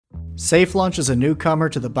SafeLaunch is a newcomer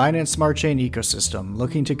to the Binance Smart Chain ecosystem,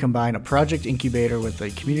 looking to combine a project incubator with a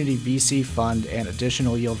community VC fund and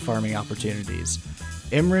additional yield farming opportunities.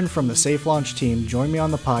 Imran from the SafeLaunch team joined me on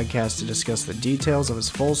the podcast to discuss the details of his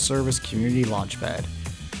full-service community launchpad.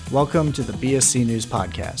 Welcome to the BSC News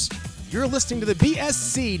Podcast. You're listening to the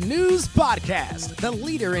BSC News Podcast, the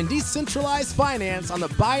leader in decentralized finance on the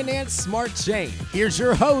Binance Smart Chain. Here's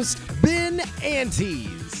your host, Ben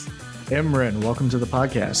Antes. Imran, welcome to the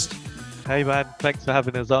podcast. Hey man, thanks for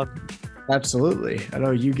having us on. Absolutely. I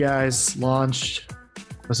know you guys launched,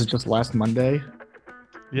 was it just last Monday?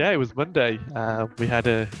 Yeah, it was Monday. We had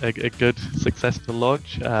a good, successful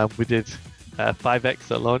launch. We did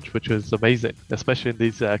 5x at launch, which was amazing, especially in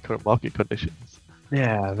these current market conditions.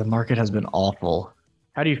 Yeah, the market has been awful.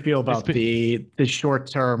 How do you feel about the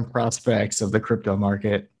short-term prospects of the crypto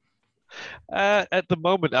market? At the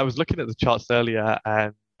moment, I was looking at the charts earlier,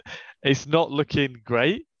 and it's not looking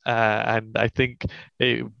great. And I think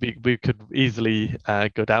we could easily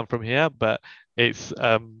go down from here, but it's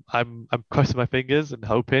I'm crossing my fingers and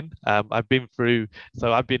hoping. I've been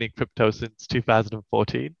in crypto since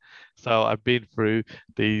 2014, so I've been through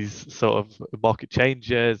these sort of market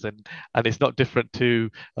changes, and it's not different to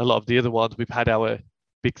a lot of the other ones. We've had our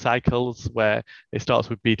big cycles where it starts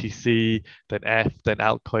with BTC, then F, then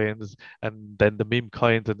altcoins, and then the meme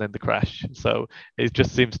coins, and then the crash. So it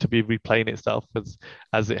just seems to be replaying itself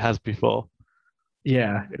as it has before.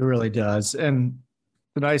 Yeah, it really does. And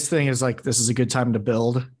the nice thing is, like, this is a good time to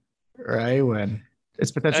build, right? When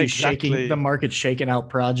it's potentially shaking the market, shaking out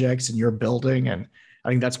projects, and you're building, and I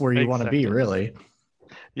think that's where you want to be, really.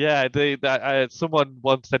 Yeah, someone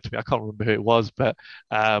once said to me, I can't remember who it was, but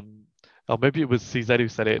or maybe it was CZ who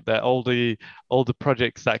said it, that all the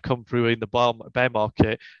projects that come through in the bear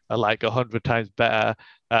market are like 100 times better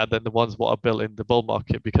than the ones what are built in the bull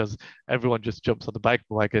market, because everyone just jumps on the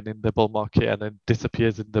bandwagon in the bull market and then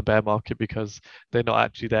disappears in the bear market because they're not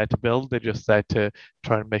actually there to build. They're just there to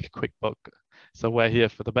try and make a quick buck. So we're here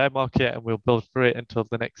for the bear market, and we'll build through it until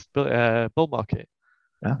the next bull market.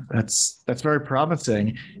 Yeah, that's very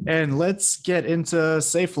promising. And let's get into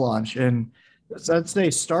SafeLaunch. And so I'd say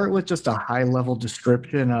start with just a high-level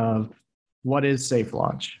description of what is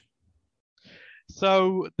SafeLaunch.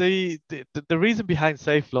 So the reason behind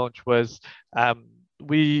SafeLaunch was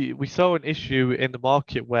we saw an issue in the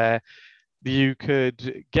market where you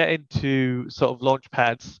could get into sort of launch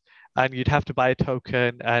pads, and you'd have to buy a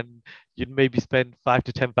token, and you'd maybe spend $5,000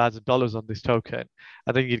 to $10,000 on this token,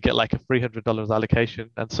 and then you'd get like a $300 allocation,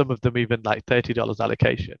 and some of them even like $30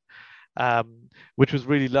 allocation. Which was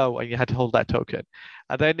really low, and you had to hold that token.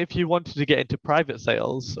 And then if you wanted to get into private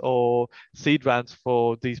sales or seed rounds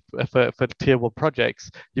for these for tier one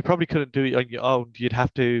projects, you probably couldn't do it on your own. You'd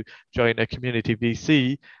have to join a community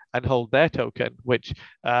VC and hold their token, which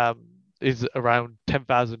is around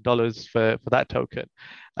 $10,000 for that token.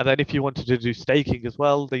 And then if you wanted to do staking as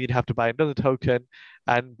well, then you'd have to buy another token.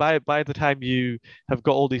 And by the time you have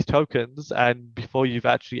got all these tokens, and before you've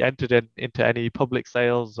actually entered into any public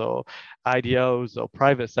sales or IDOs or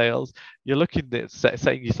private sales, you're looking at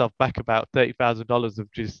setting yourself back about $30,000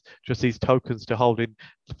 of just these tokens to hold in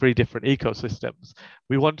 3 different ecosystems.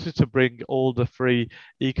 We wanted to bring all the 3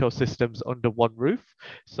 ecosystems under one roof.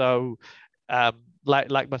 So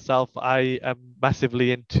like myself, I am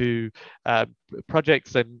massively into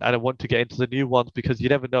projects, and I want to get into the new ones, because you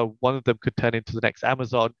never know, one of them could turn into the next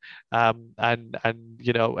Amazon, and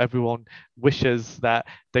you know, everyone wishes that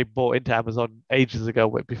they bought into Amazon ages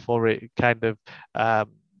ago before it kind of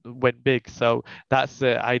went big. So that's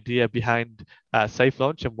the idea behind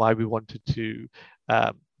SafeLaunch, and why we wanted to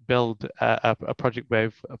build a project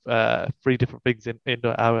with 3 different things in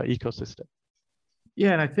our ecosystem.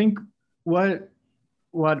 Yeah, and I think what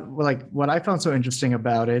I found so interesting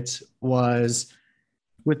about it was,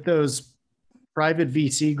 with those private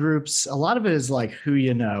VC groups, a lot of it is like who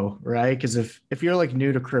you know, right? Because if you're like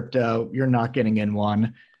new to crypto, you're not getting in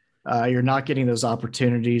one. You're not getting those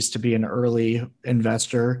opportunities to be an early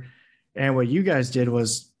investor. And what you guys did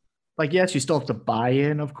was, like, yes, you still have to buy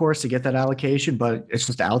in, of course, to get that allocation, but it's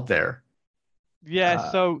just out there. Yeah,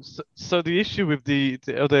 so the issue with the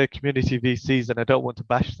other community VCs, and I don't want to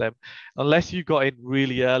bash them, unless you got in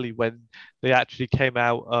really early when they actually came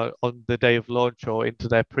out on the day of launch or into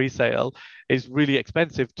their pre-sale, it's really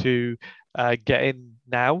expensive to get in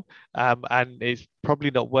now, and it's probably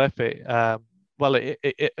not worth it. Well,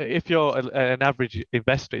 if you're an average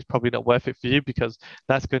investor, it's probably not worth it for you, because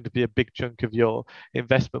that's going to be a big chunk of your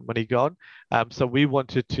investment money gone. So we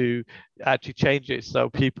wanted to actually change it so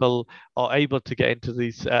people are able to get into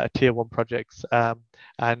these tier one projects,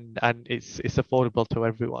 and it's affordable to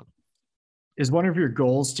everyone. is one of your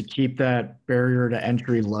goals to keep that barrier to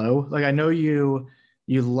entry low? Like I know you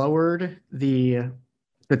lowered the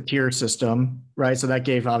tier system, right? So that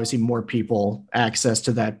gave obviously more people access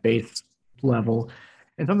to that base level.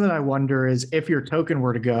 And something that I wonder is if your token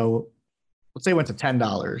were to go, let's say it went to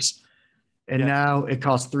 $10 and Yeah. now it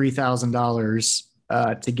costs $3,000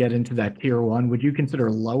 to get into that tier one, would you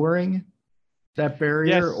consider lowering that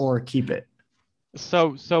barrier Yes. or keep it?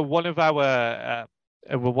 So one of our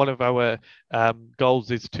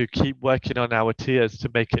goals is to keep working on our tiers to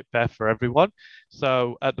make it fair for everyone.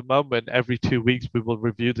 So at the moment, every 2 weeks we will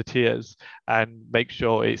review the tiers and make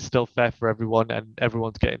sure it's still fair for everyone and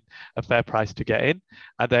everyone's getting a fair price to get in.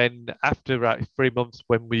 And then after 3 months,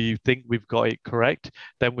 when we think we've got it correct,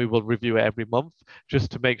 then we will review it every month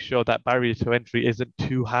just to make sure that barrier to entry isn't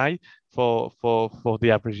too high for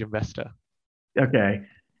the average investor. Okay.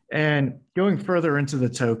 And going further into the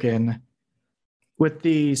token, with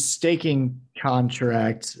the staking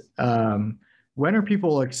contract, when are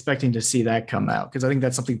people expecting to see that come out? Because I think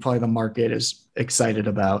that's something probably the market is excited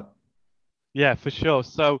about. Yeah, for sure.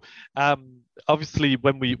 So obviously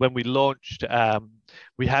when we launched,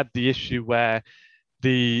 we had the issue where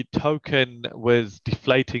the token was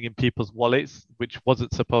deflating in people's wallets, which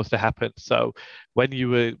wasn't supposed to happen. So when we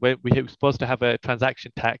were supposed to have a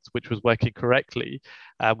transaction tax, which was working correctly,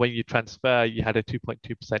 when you transfer, you had a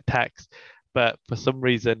 2.2% tax. But for some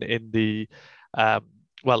reason um,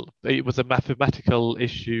 well, it was a mathematical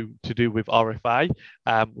issue to do with RFI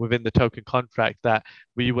within the token contract that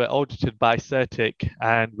we were audited by Certic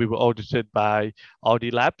and we were audited by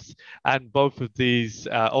Audi Labs, and both of these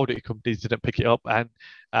audit companies didn't pick it up, and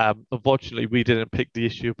unfortunately, we didn't pick the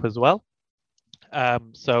issue up as well.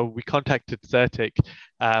 So we contacted Certic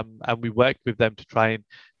and we worked with them to try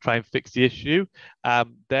and fix the issue.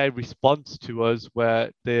 Their response to us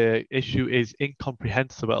were the issue is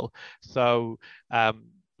incomprehensible. So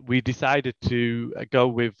we decided to go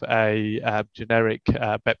with a generic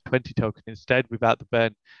BEP20 token instead without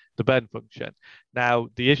the burn function. Now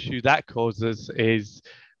the issue that causes is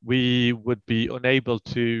we would be unable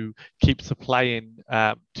to keep supplying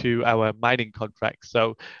to our mining contracts.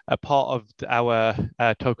 So a part of our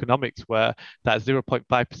tokenomics were that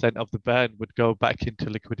 0.5% of the burn would go back into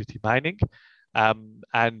liquidity mining.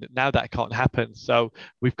 And now that can't happen. So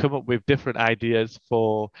we've come up with different ideas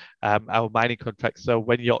for our mining contracts. So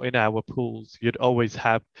when you're in our pools, you'd always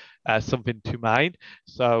have something to mine.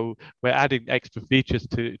 So we're adding extra features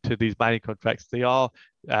to these mining contracts. They are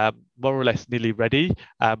more or less nearly ready,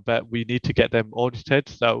 but we need to get them audited.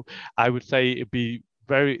 So I would say it'd be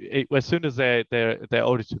as soon as they're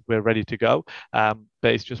audited, we're ready to go. But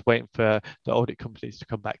it's just waiting for the audit companies to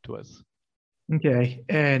come back to us. Okay.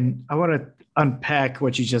 And I want to unpack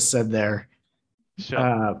what you just said there. Sure.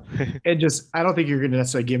 I don't think you're going to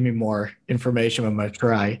necessarily give me more information. I'm going to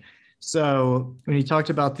try. So when you talked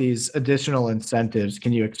about these additional incentives,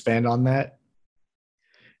 can you expand on that?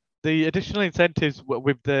 The additional incentives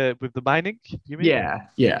with the mining, you mean?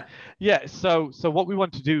 Yeah. Yeah. So what we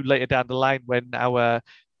want to do later down the line when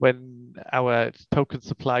our token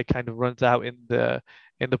supply kind of runs out in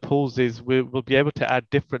the pools is we'll be able to add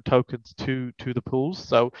different tokens to the pools.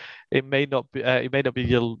 So it may not be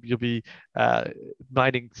you'll be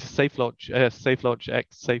mining Safe Launch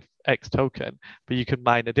X token, but you can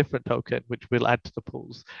mine a different token which we'll add to the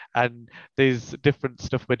pools. And there's different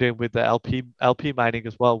stuff we're doing with the LP mining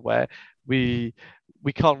as well, where we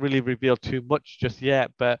can't really reveal too much just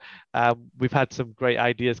yet, but we've had some great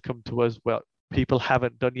ideas come to us what people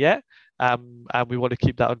haven't done yet. And we want to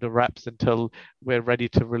keep that under wraps until we're ready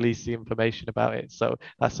to release the information about it. So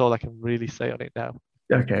that's all I can really say on it now.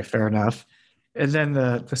 Okay, fair enough. And then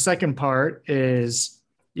the second part is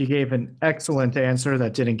you gave an excellent answer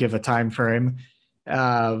that didn't give a time frame.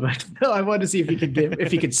 So I wanted to see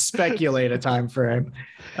if you could speculate a time frame.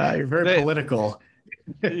 You're very political.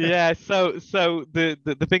 Yeah, so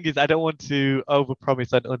the thing is I don't want to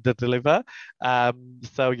overpromise and underdeliver.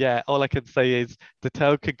 So yeah, all I can say is the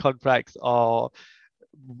token contracts are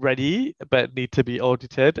ready but need to be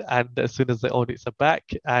audited, and as soon as the audits are back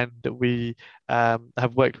and we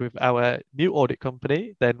have worked with our new audit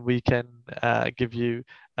company, then we can give you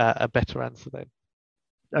a better answer then.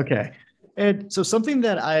 Okay. And so something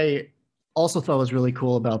that I also thought was really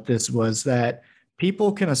cool about this was that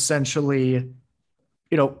people can essentially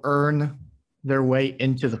earn their way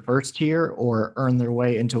into the first tier or earn their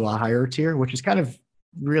way into a higher tier, which is kind of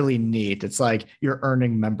really neat. It's like you're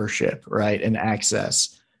earning membership, right? And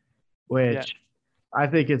access, which I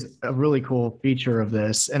think is a really cool feature of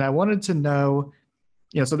this. And I wanted to know,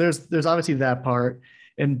 so there's obviously that part.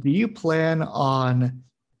 And do you plan on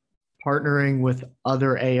partnering with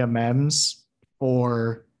other AMMs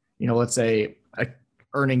for, let's say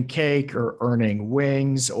earning cake or earning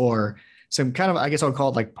wings or some kind of, I guess I'll call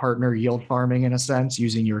it like partner yield farming in a sense,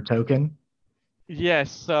 using your token?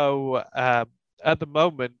 Yes. So at the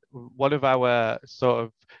moment, one of our sort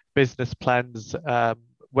of business plans,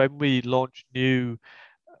 when we launch new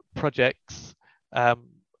projects um,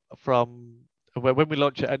 from when we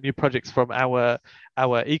launch new projects from our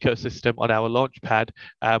ecosystem on our launchpad,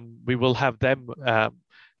 we will have them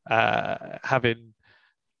having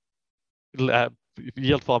uh,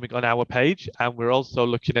 yield farming on our page, and we're also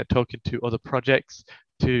looking at talking to other projects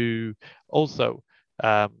to also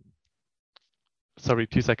sorry,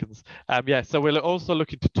 2 seconds. Yeah, so we're also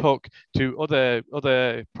looking to talk to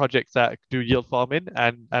other projects that do yield farming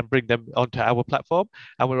and bring them onto our platform.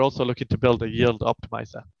 And we're also looking to build a yield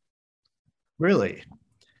optimizer. Really?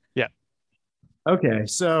 Yeah. Okay.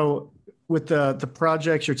 So with the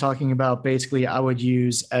projects you're talking about, basically I would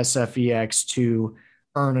use SFEX to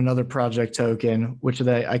earn another project token, which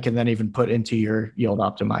I can then even put into your yield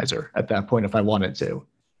optimizer at that point if I wanted to.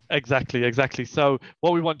 Exactly. So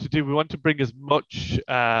what we want to do, we want to bring as much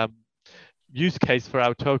use case for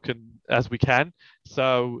our token as we can.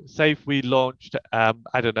 So say if we launched, I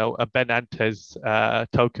don't know, a Ben Antes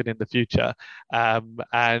token in the future,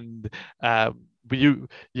 and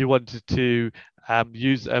you wanted to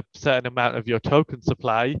use a certain amount of your token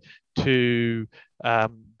supply to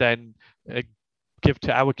then give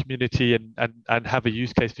to our community and have a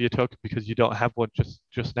use case for your token because you don't have one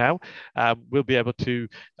just now, we'll be able to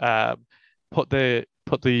put the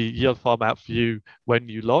yield farm out for you when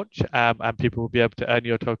you launch, and people will be able to earn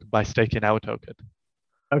your token by staking our token.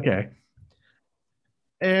 Okay.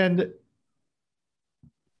 And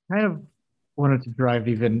kind of wanted to drive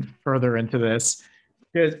even further into this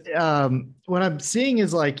because what I'm seeing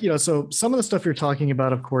is like, so some of the stuff you're talking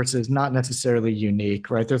about, of course, is not necessarily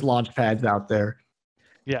unique, right? There's launch pads out there.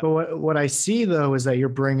 Yeah. But what I see though is that you're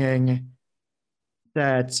bringing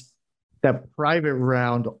that private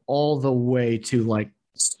round all the way to like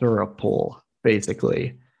syrup pool,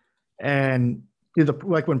 basically. And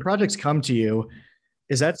like when projects come to you,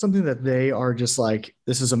 is that something that they are just like,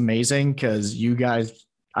 this is amazing because you guys,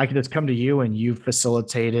 I can just come to you and you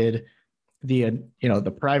facilitated the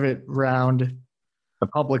private round, the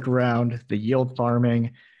public round, the yield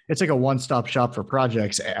farming. It's like a one-stop shop for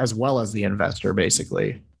projects as well as the investor,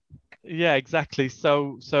 basically. Yeah, exactly.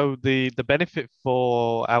 So the benefit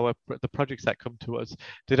for the projects that come to us,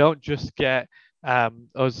 they don't just get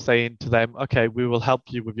us saying to them, okay, we will help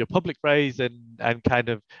you with your public raise and kind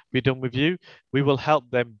of be done with you. We will help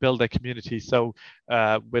them build their community. So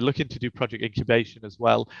we're looking to do project incubation as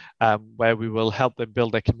well, where we will help them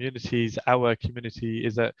build their communities. Our community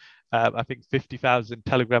is at I think 50,000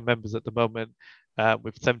 Telegram members at the moment,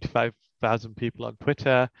 with 75,000 people on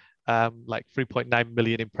Twitter. Like 3.9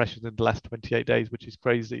 million impressions in the last 28 days, which is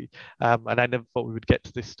crazy. And I never thought we would get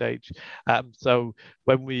to this stage. So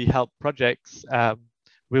when we help projects,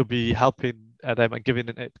 we'll be helping them and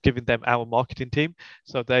giving them our marketing team,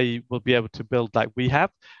 so they will be able to build like we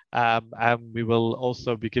have, and we will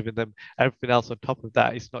also be giving them everything else on top of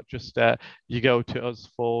that. It's not just you go to us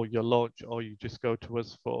for your launch or you just go to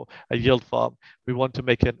us for a yield farm. We want to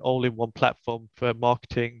make an all-in-one platform for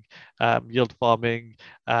marketing, yield farming,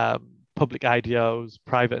 public IDOs,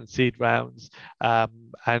 private and seed rounds,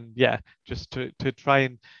 and yeah, just to try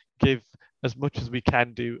and give as much as we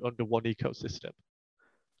can do under one ecosystem.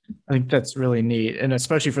 I think that's really neat. And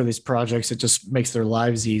especially for these projects, it just makes their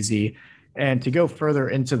lives easy. And to go further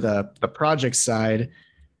into the project side,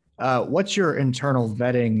 what's your internal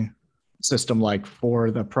vetting system like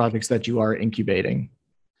for the projects that you are incubating?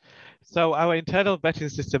 So our internal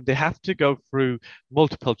vetting system, they have to go through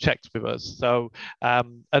multiple checks with us. So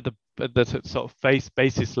at the sort of face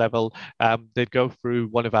basis level, they'd go through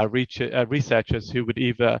one of our researchers who would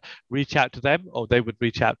either reach out to them or they would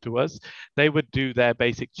reach out to us. They would do their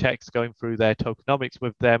basic checks, going through their tokenomics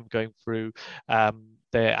with them, going through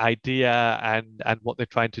their idea and what they're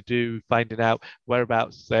trying to do, finding out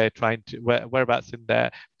whereabouts whereabouts in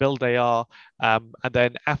their build they are, and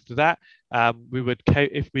then after that, we would,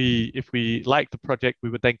 if we like the project, we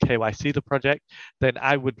would then KYC the project. Then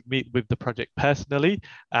I would meet with the project personally,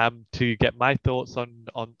 to get my thoughts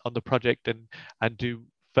on the project and do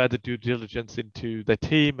further due diligence into the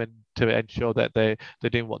team and to ensure that they're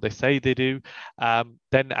doing what they say they do.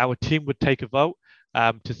 Then our team would take a vote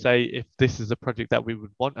to say if this is a project that we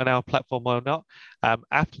would want on our platform or not.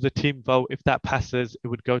 After the team vote, if that passes, it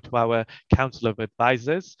would go to our council of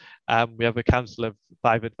advisors. We have a council of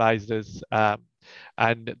 5 advisors,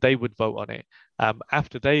 and they would vote on it.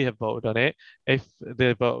 After they have voted on it, if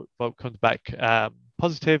the vote comes back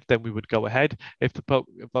positive, then we would go ahead. If the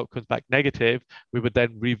vote comes back negative, we would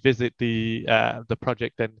then revisit the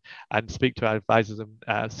project and speak to our advisors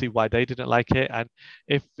and see why they didn't like it. And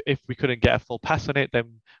if we couldn't get a full pass on it, then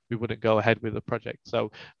we wouldn't go ahead with the project.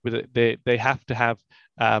 So with it, they have to have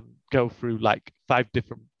go through like 5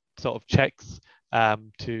 different sort of checks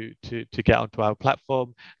to get onto our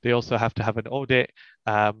platform. They also have to have an audit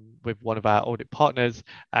with one of our audit partners,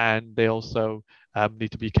 and they also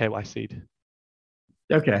need to be KYC'd.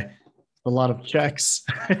 Okay, a lot of checks.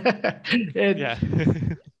 Yeah.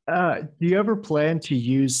 Do you ever plan to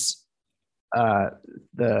use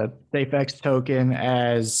the SafeX token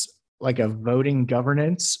as like a voting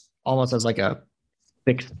governance, almost as like a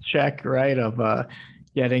fixed check, right? Of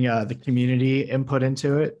getting the community input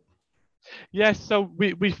into it? Yes, so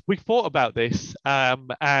we thought about this,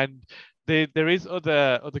 and there is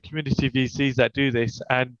other community VCs that do this,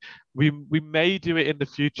 and we may do it in the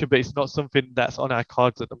future, but it's not something that's on our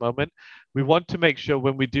cards at the moment. We want to make sure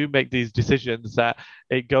when we do make these decisions that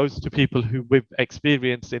it goes to people who with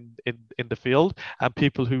experience in the field and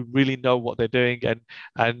people who really know what they're doing,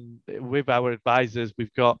 and with our advisors,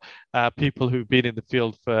 we've got people who've been in the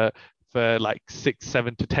field for like 6,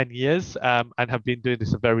 7 to 10 years and have been doing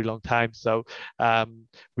this a very long time. So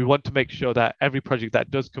we want to make sure that every project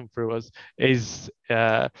that does come through us is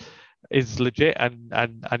legit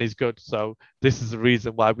and is good. So this is the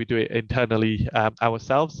reason why we do it internally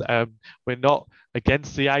ourselves. We're not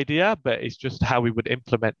against the idea, but it's just how we would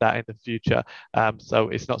implement that in the future. So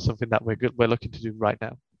it's not something that we're looking to do right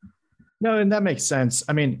now. No, and that makes sense.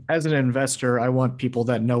 I mean, as an investor, I want people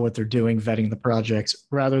that know what they're doing, vetting the projects,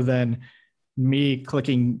 rather than me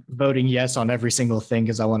clicking voting yes on every single thing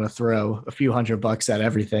because I want to throw a few $100 at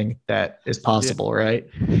everything that is possible, right?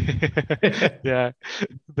 Yeah,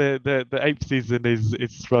 the ape season is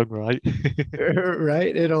strong, right?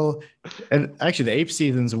 Right. And actually the ape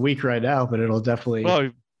season's a week right now, but it'll definitely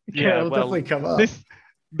definitely come up.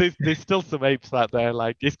 There's still some apes out there.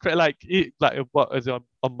 Like it's like what is on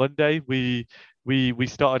Monday we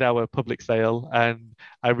started our public sale, and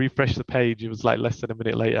I refreshed the page. It was like less than a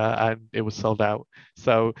minute later, and it was sold out.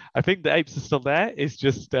 So I think the apes are still there. It's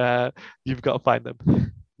just you've got to find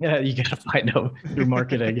them. Yeah, you got to find them through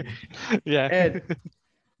marketing. Yeah. And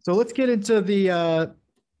so let's get into the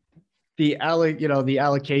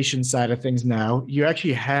allocation side of things now. You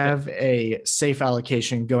actually have a safe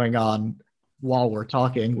allocation going on while we're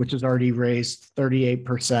talking, which has already raised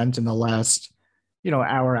 38% in the last,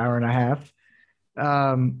 hour and a half.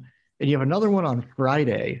 And you have another one on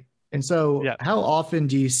Friday. And so how often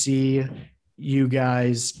do you see you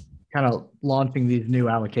guys kind of launching these new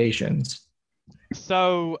allocations?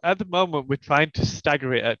 So at the moment, we're trying to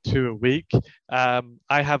stagger it at 2 a week. I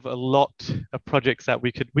have a lot of projects that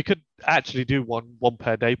we could actually do one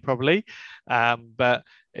per day probably, but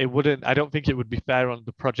it wouldn't. I don't think it would be fair on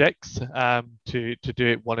the projects to do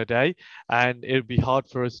it one a day, and it would be hard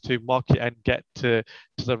for us to market and get to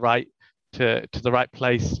the right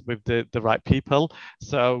place with the right people.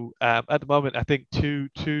 So at the moment, I think two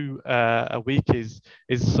a week is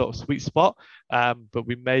sort of sweet spot. But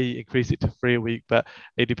we may increase it to 3 a week, but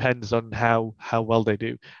it depends on how well they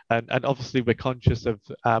do. And obviously we're conscious of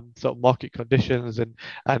sort of market conditions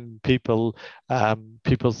and people's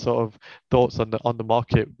sort of thoughts on the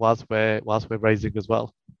market whilst we're raising as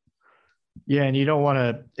well. Yeah, and you don't want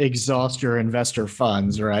to exhaust your investor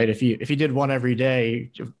funds, right? If you did one every day,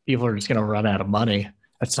 people are just going to run out of money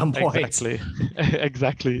at some point. Exactly.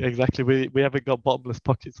 We haven't got bottomless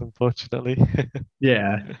pockets, unfortunately.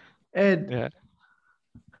 Yeah, and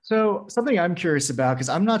so something I'm curious about, because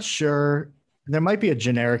I'm not sure, there might be a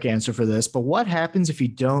generic answer for this, but what happens if you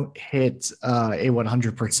don't hit a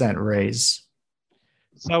 100% raise?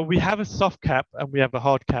 So we have a soft cap and we have a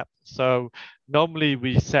hard cap. So normally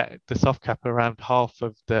we set the soft cap around half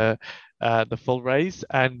of the full raise,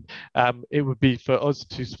 and it would be for us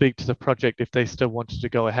to speak to the project if they still wanted to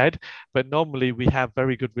go ahead. But normally we have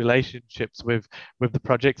very good relationships with the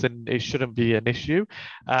projects, and it shouldn't be an issue.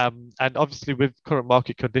 And obviously with current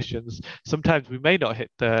market conditions, sometimes we may not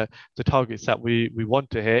hit the targets that we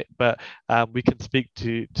want to hit, but we can speak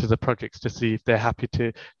to the projects to see if they're happy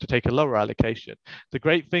to take a lower allocation. The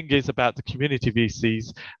great thing is about the community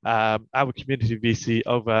VCs, our community VC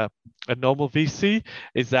over a normal VC,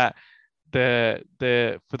 is that for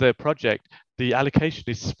the project, the allocation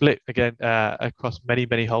is split again across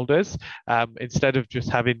many holders, instead of just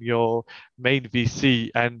having your main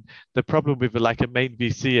VC. And the problem with like a main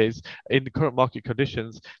VC is, in the current market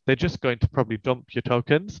conditions, they're just going to probably dump your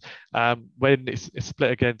tokens. When it's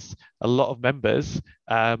split against a lot of members,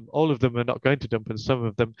 all of them are not going to dump, and some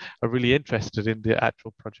of them are really interested in the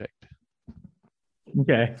actual project.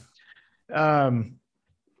 Okay. Um,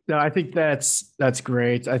 no, I think that's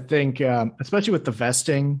great. I think especially with the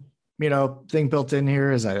vesting, thing built in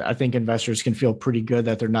here is I think investors can feel pretty good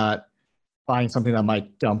that they're not buying something that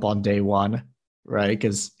might dump on day one, right?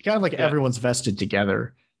 Because kind of like Yeah. everyone's vested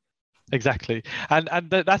together. Exactly, and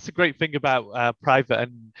that's the great thing about private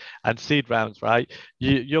and seed rounds, right?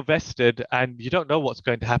 You're vested, and you don't know what's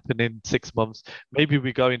going to happen in 6 months. Maybe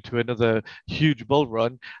we go into another huge bull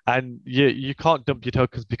run, and you can't dump your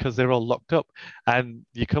tokens because they're all locked up, and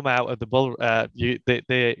you come out of the bull,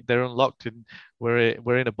 they're unlocked, and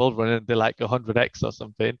we're in a bull run, and they're like 100x or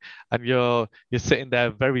something, and you're sitting there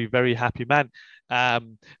very very happy man.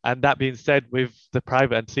 And that being said, with the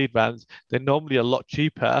private and seed rounds, they're normally a lot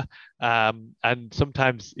cheaper, and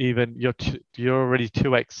sometimes even you're already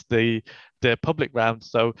 2x the public round,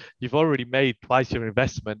 so you've already made twice your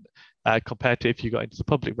investment compared to if you got into the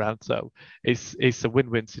public round. So it's a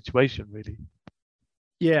win-win situation, really.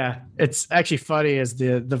 Yeah, it's actually funny as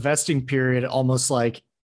the vesting period almost like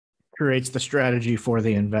creates the strategy for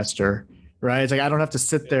the investor, right? It's like I don't have to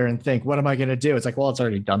sit there and think, what am I going to do? It's like, well, it's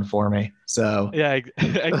already done for me. So Yeah,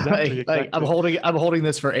 exactly, like I'm holding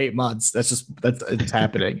this for 8 months. That's it's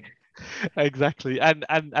happening. exactly. And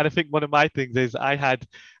I think one of my things is I had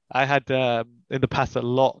in the past a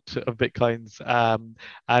lot of bitcoins,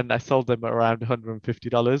 and I sold them at around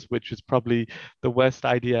 $150, which is probably the worst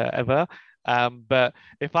idea ever. But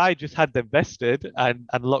if I just had them vested and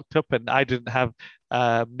locked up, and I didn't have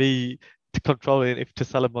me to controlling if to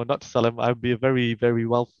sell them or not to sell them, I'd be a very very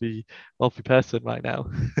wealthy person right now.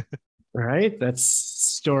 Right? That's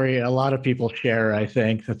story a lot of people share, I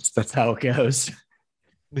think. That's how it goes.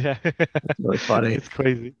 Yeah, It's really funny. it's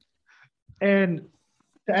crazy. And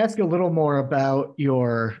to ask a little more about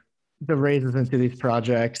the raises into these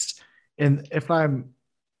projects, and if I'm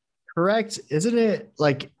correct, isn't it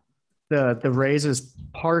like the raise is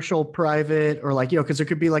partial private or like, because there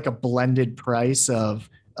could be like a blended price of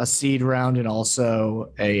a seed round and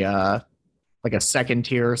also a like a second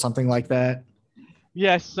tier or something like that?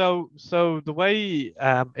 Yeah, so the way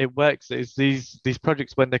it works is these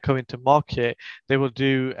projects when they come into market, they will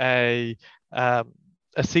do um,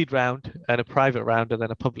 a seed round and a private round and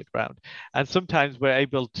then a public round. And sometimes we're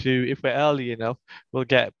able to, if we're early enough, we'll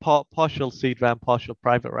get partial seed round, partial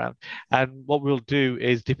private round. And what we'll do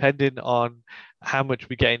is depending on how much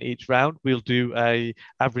we get in each round, we'll do a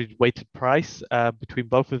average weighted price between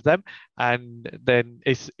both of them, and then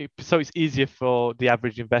so it's easier for the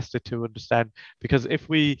average investor to understand, because if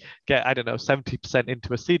we get, I don't know, 70%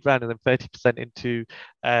 into a seed round and then 30% into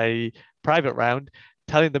a private round,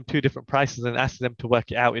 telling them two different prices and asking them to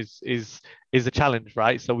work it out is a challenge,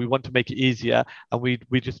 right? So we want to make it easier, and we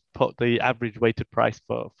just put the average weighted price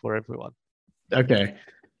for everyone. Okay.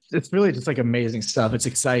 It's really just like amazing stuff. It's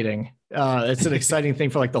exciting. It's an exciting thing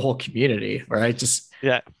for like the whole community, right? Just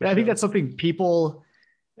Yeah, for I think sure. that's something people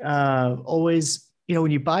always,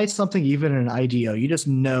 when you buy something, even an IDO, you just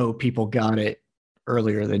know people got it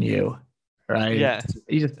earlier than you, right? Yeah,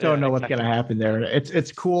 You just don't yeah, know what's going to exactly. happen there.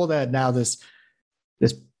 It's cool that now this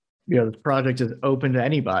this project is open to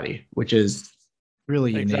anybody, which is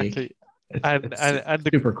really unique. Exactly. It's And it's and and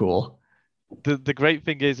super cool. the great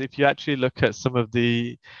thing is, if you actually look at some of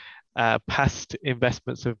the past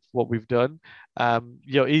investments of what we've done,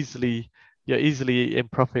 you're easily in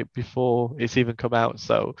profit before it's even come out.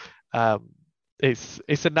 So um,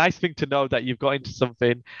 it's a nice thing to know that you've got into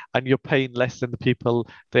something and you're paying less than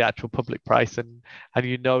the actual public price, and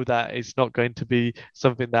you know that it's not going to be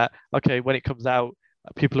something that, okay, when it comes out,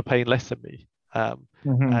 people are paying less than me,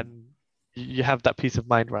 Mhm. and you have that peace of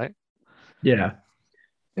mind, right? Yeah.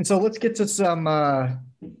 And so let's get to some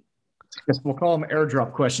guess we'll call them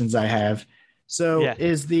airdrop questions I have. So Yeah.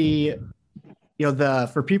 is the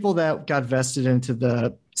for people that got vested into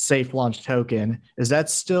the safe launch token, is that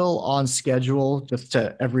still on schedule just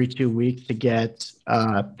to every 2 weeks to get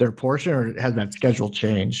their portion, or has that schedule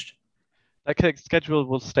changed? That schedule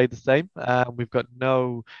will stay the same. We've got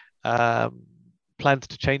no um, plans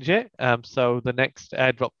to change it. So the next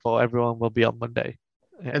airdrop for everyone will be on Monday.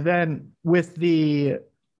 Yeah, And then with the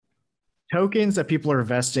tokens that people are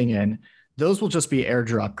investing in, those will just be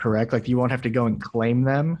airdrop, correct? Like you won't have to go and claim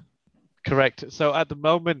them. correct. So at the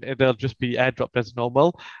moment, they'll just be airdropped as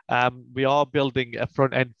normal. We are building a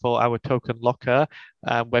front end for our token locker,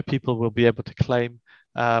 where people will be able to claim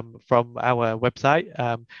from our website.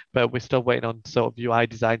 But we're still waiting on sort of UI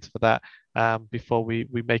designs for that before we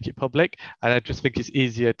make it public. And I just think it's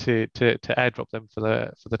easier to airdrop them for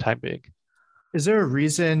the time being. Is there a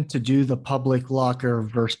reason to do the public locker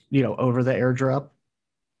versus over the airdrop?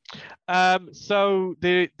 So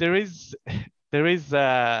there is. there is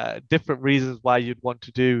different reasons why you'd want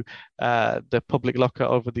to do the public locker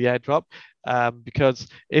over the airdrop, because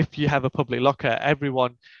if you have a public locker,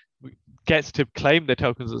 everyone gets to claim their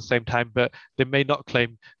tokens at the same time, but they may not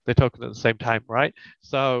claim their token at the same time, right?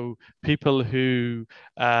 So people who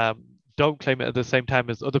don't claim it at the same time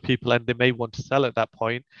as other people, and they may want to sell at that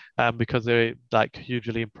point because they're like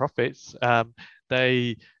hugely in profits,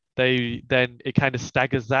 they then it kind of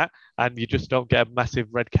staggers that, and you just don't get a massive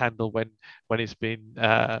red candle when it's been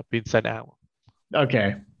sent out.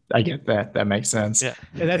 Okay, I get that. That makes sense. Yeah,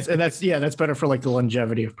 and that's better for like the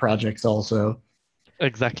longevity of projects also.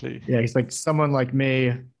 Exactly. Yeah, it's like someone like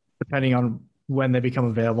me, depending on when they become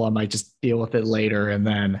available, I might just deal with it later, and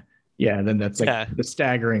then that's like the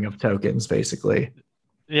staggering of tokens, basically.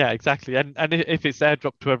 Yeah, exactly. And if it's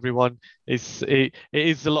airdropped to everyone, it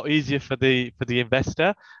is a lot easier for the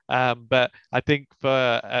investor. But I think for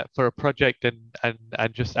a project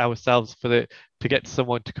and just ourselves, to get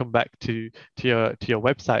someone to come back to your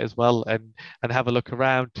website as well and have a look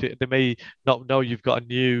around. They may not know you've got a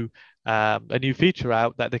new feature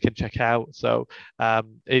out that they can check out. So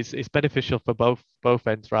it's beneficial for both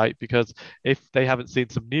ends, right? Because if they haven't seen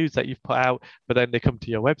some news that you've put out, but then they come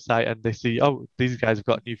to your website and they see, oh, these guys have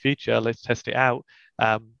got a new feature, let's test it out.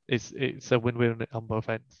 It's a win-win on both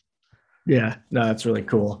ends. Yeah, no, that's really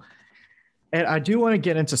cool. And I do want to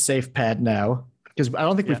get into SafePad now, because I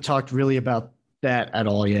don't think we've talked really about that at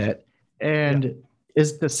all yet. And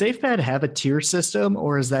is the SafePad have a tier system,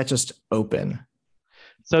 or is that just open?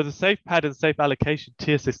 So the SafePad and safe allocation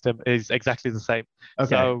tier system is exactly the same.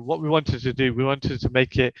 Okay. So what we wanted to do, we wanted to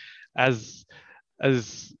make it as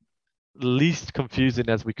least confusing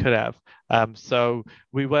as we could have. So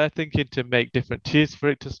we were thinking to make different tiers for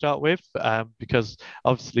it to start with, because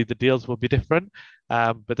obviously the deals will be different.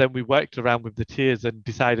 But then we worked around with the tiers and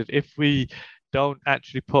decided if we don't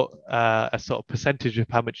actually put a sort of percentage of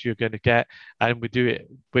how much you're going to get, and we do it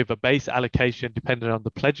with a base allocation depending on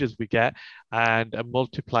the pledges we get and a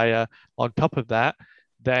multiplier on top of that,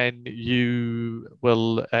 then you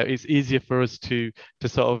will it's easier for us to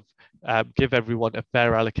sort of give everyone a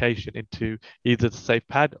fair allocation into either the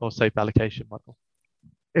SafePad or safe allocation model.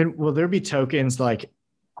 And will there be tokens like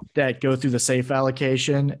that go through the safe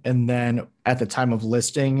allocation, and then at the time of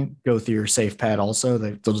listing go through your SafePad also?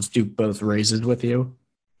 They'll just do both raises with you?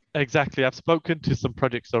 Exactly. I've spoken to some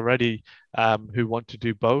projects already who want to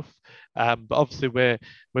do both. But obviously we're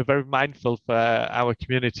very mindful for our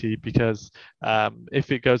community, because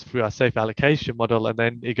if it goes through our safe allocation model and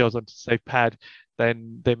then it goes onto SafePad,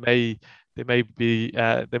 then they may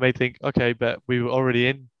think, okay, but we were already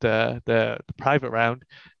in the private round.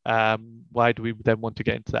 Why do we then want to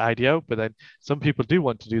get into the IDO? But then some people do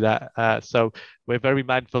want to do that. So we're very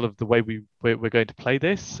mindful of the way we're going to play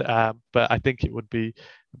this. But I think it would be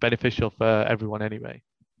beneficial for everyone anyway.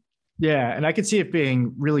 Yeah, and I could see it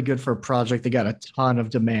being really good for a project that got a ton of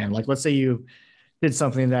demand. Like, let's say you did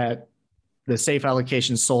something that the safe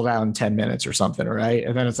allocation sold out in 10 minutes or something, right?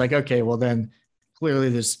 And then it's like, okay, well then clearly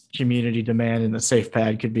this community demand, and the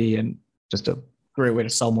SafePad could be just a great way to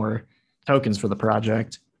sell more tokens for the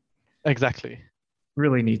project. Exactly.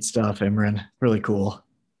 Really neat stuff, Imran. Really cool.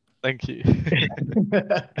 Thank you.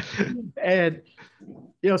 And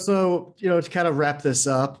so to kind of wrap this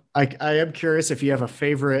up, I am curious if you have a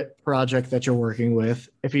favorite project that you're working with,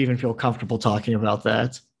 if you even feel comfortable talking about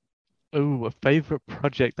that. Oh, a favorite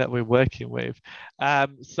project that we're working with.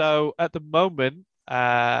 So at the moment,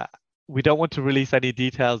 we don't want to release any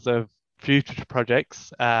details of future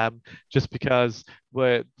projects, just because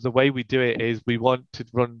the way we do it is we want to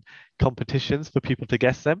run competitions for people to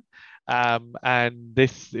guess them, and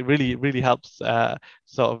this really helps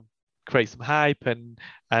sort of create some hype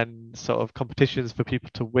and sort of competitions for people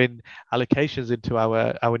to win allocations into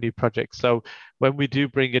our new project. So when we do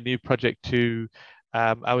bring a new project to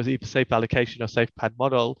our either safe allocation or SafePad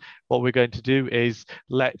model, what we're going to do is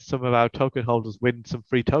let some of our token holders win some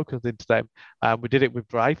free tokens into them. We did it with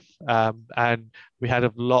Drive, and we had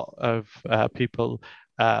a lot of people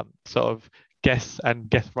sort of guess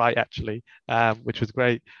right actually, which was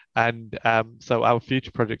great. And so our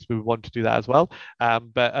future projects, we want to do that as well.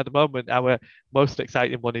 But at the moment, our most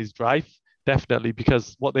exciting one is Drive. Definitely,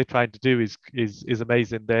 because what they're trying to do is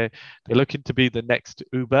amazing. They're looking to be the next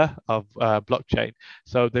Uber of blockchain.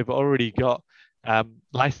 So they've already got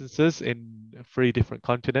licenses in 3 different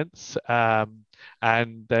continents,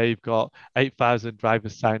 and they've got 8,000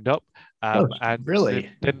 drivers signed up. And really?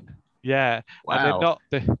 Yeah. Wow.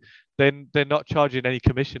 And they're not charging any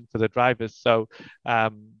commission for the drivers. So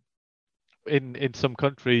in some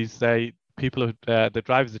countries, the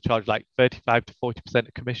drivers are charged like 35 to 40%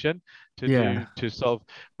 of commission to sort of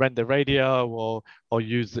rent the radio or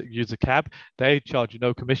use a cab. They charge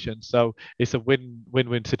no commission, so it's a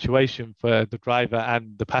win-win situation for the driver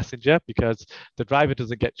and the passenger, because the driver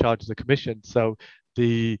doesn't get charged the commission, so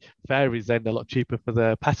the fare is then a lot cheaper for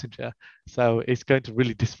the passenger. So it's going to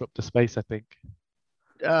really disrupt the space, I think.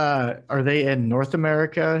 Are they in North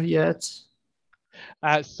America yet?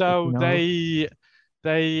 So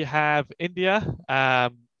they have India.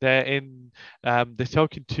 They're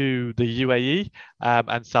talking to the UAE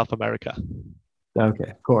and South America. Okay,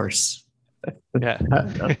 of course. Yeah.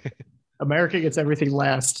 America gets everything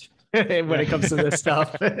last when it comes to this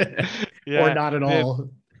stuff, or not at all.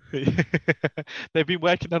 They've been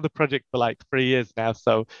working on the project for like 3 years now,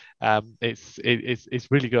 so it's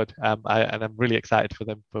really good. And I'm really excited for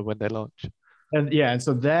them for when they launch. And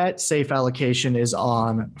so that safe allocation is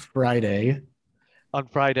on Friday. On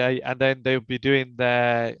Friday, and then they'll be doing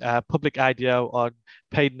their public IDO on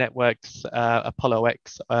paid networks, Apollo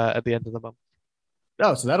X, at the end of the month.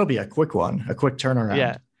 Oh, so that'll be a quick one, a quick turnaround.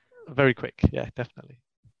 Yeah, very quick. Yeah, definitely.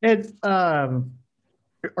 And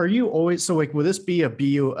are you always will this be a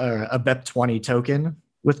BEP20 token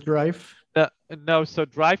with Drive? No, so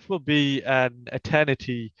Drive will be an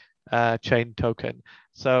Eternity chain token.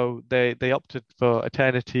 So they opted for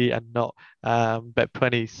Eternity and not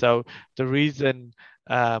BEP20. So the reason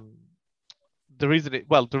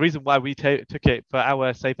why we took it for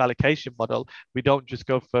our safe allocation model, we don't just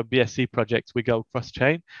go for BSC projects, we go cross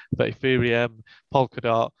chain for Ethereum,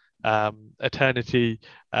 Polkadot, Eternity,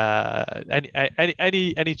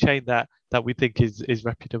 any chain that we think is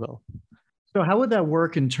reputable. So how would that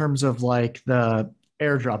work in terms of like the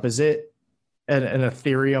airdrop? Is it an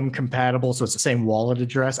Ethereum compatible, so it's the same wallet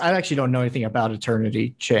address? I actually don't know anything about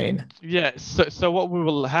Eternity chain. Yeah, so what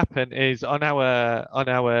will happen is on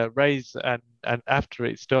our raise and after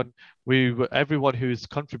it's done, everyone who's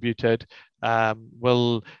contributed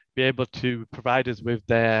will be able to provide us with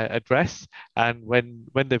their address, and when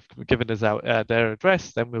they've given us out their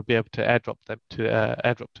address, then we'll be able to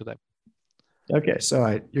airdrop to them. Okay,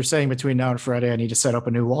 so you're saying between now and Friday I need to set up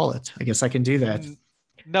a new wallet. I guess I can do that.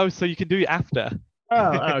 No, so you can do it after.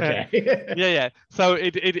 Oh, okay. Yeah. So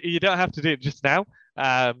you don't have to do it just now.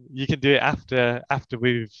 You can do it after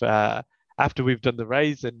we've done the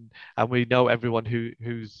raise and we know everyone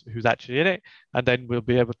who's actually in it, and then we'll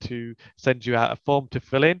be able to send you out a form to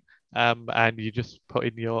fill in, and you just put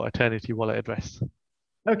in your Eternity wallet address.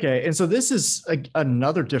 Okay, and so this is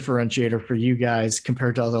another differentiator for you guys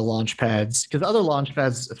compared to other launch pads, because other launch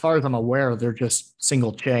pads, as far as I'm aware, they're just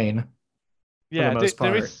single chain. Yeah,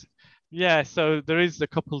 there is. Yeah, so there is a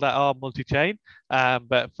couple that are multi-chain,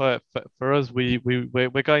 but for us,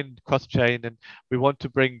 we're going cross-chain, and we want to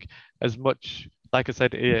bring as much, like I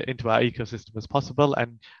said, into our ecosystem as possible.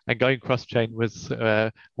 And going cross-chain was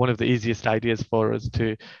one of the easiest ideas for us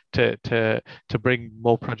to bring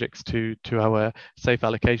more projects to our safe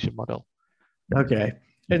allocation model. Okay,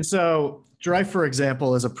 and so Drive, for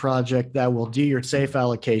example, is a project that will do your safe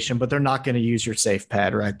allocation, but they're not going to use your safe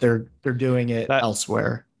pad, right? They're doing it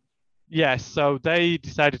elsewhere. Yes, so they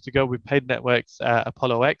decided to go with paid networks,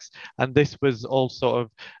 Apollo X, and this was all sort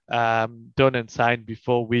of done and signed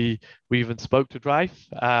before we even spoke to Drive,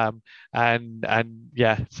 and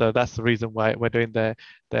yeah, so that's the reason why we're doing their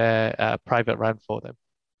private round for them.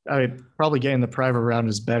 I mean, probably getting the private round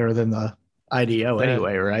is better than the IDO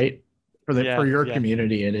anyway, right? For your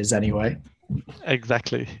community, it is anyway.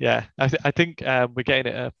 Exactly. Yeah, I think we're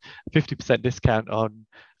getting a 50% discount on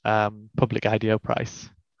public IDO price.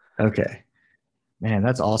 Okay, man,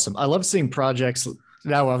 that's awesome. I love seeing projects.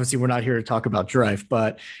 Now, obviously, we're not here to talk about Drive,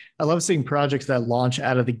 but I love seeing projects that launch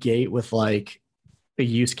out of the gate with like a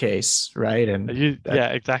use case, right? Yeah,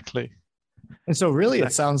 exactly. And so, really,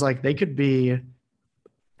 It sounds like they could be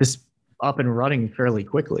just up and running fairly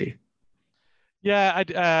quickly. Yeah,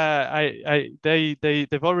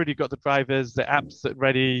 they've already got the drivers, the apps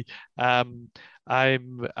ready. I'm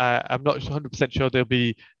not 100% sure they'll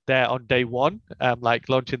be there on day one, like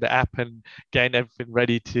launching the app and getting everything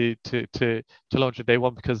ready to launch on day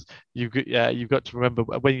one, because you've got to remember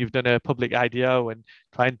when you've done a public IDO and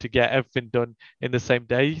trying to get everything done in the same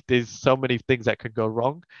day, there's so many things that could go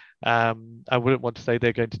wrong. I wouldn't want to say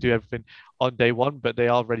they're going to do everything on day one, but they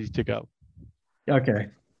are ready to go. Okay,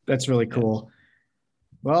 that's really cool.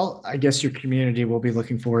 Well, I guess your community will be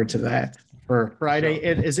looking forward to that for Friday.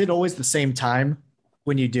 Sure. Is it always the same time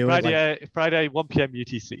when you do it? Friday, 1 p.m.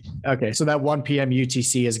 UTC. Okay, so that 1 p.m.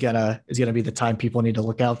 UTC is gonna be the time people need to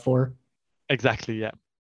look out for. Exactly. Yeah.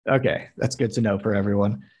 Okay, that's good to know for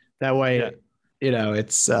everyone. That way,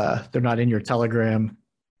 it's they're not in your Telegram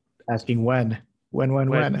Asking when.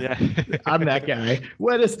 Yeah. I'm that guy.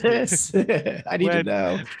 When is this? I need to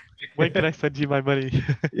know. When can I send you my money?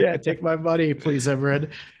 Yeah, take my money, please, Emran.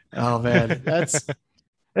 Oh man, that's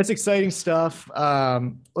exciting stuff.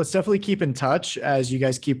 Let's definitely keep in touch as you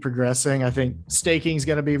guys keep progressing. I think staking is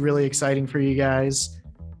going to be really exciting for you guys.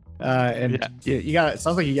 And you got, it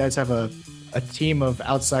sounds like you guys have a team of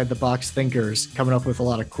outside the box thinkers coming up with a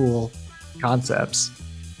lot of cool concepts.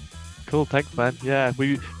 Cool, thanks, man. Yeah,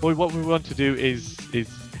 what we want to do is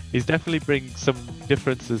definitely bring some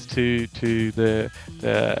differences to the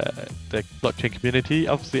blockchain community.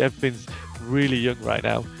 Obviously, everything's really young right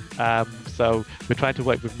now, so we're trying to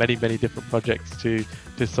work with many different projects to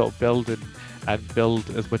sort of build and build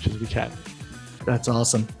as much as we can. That's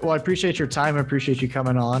awesome. Well, I appreciate your time. I appreciate you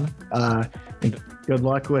coming on. And good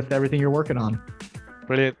luck with everything you're working on.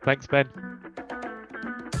 Brilliant. Thanks, Ben.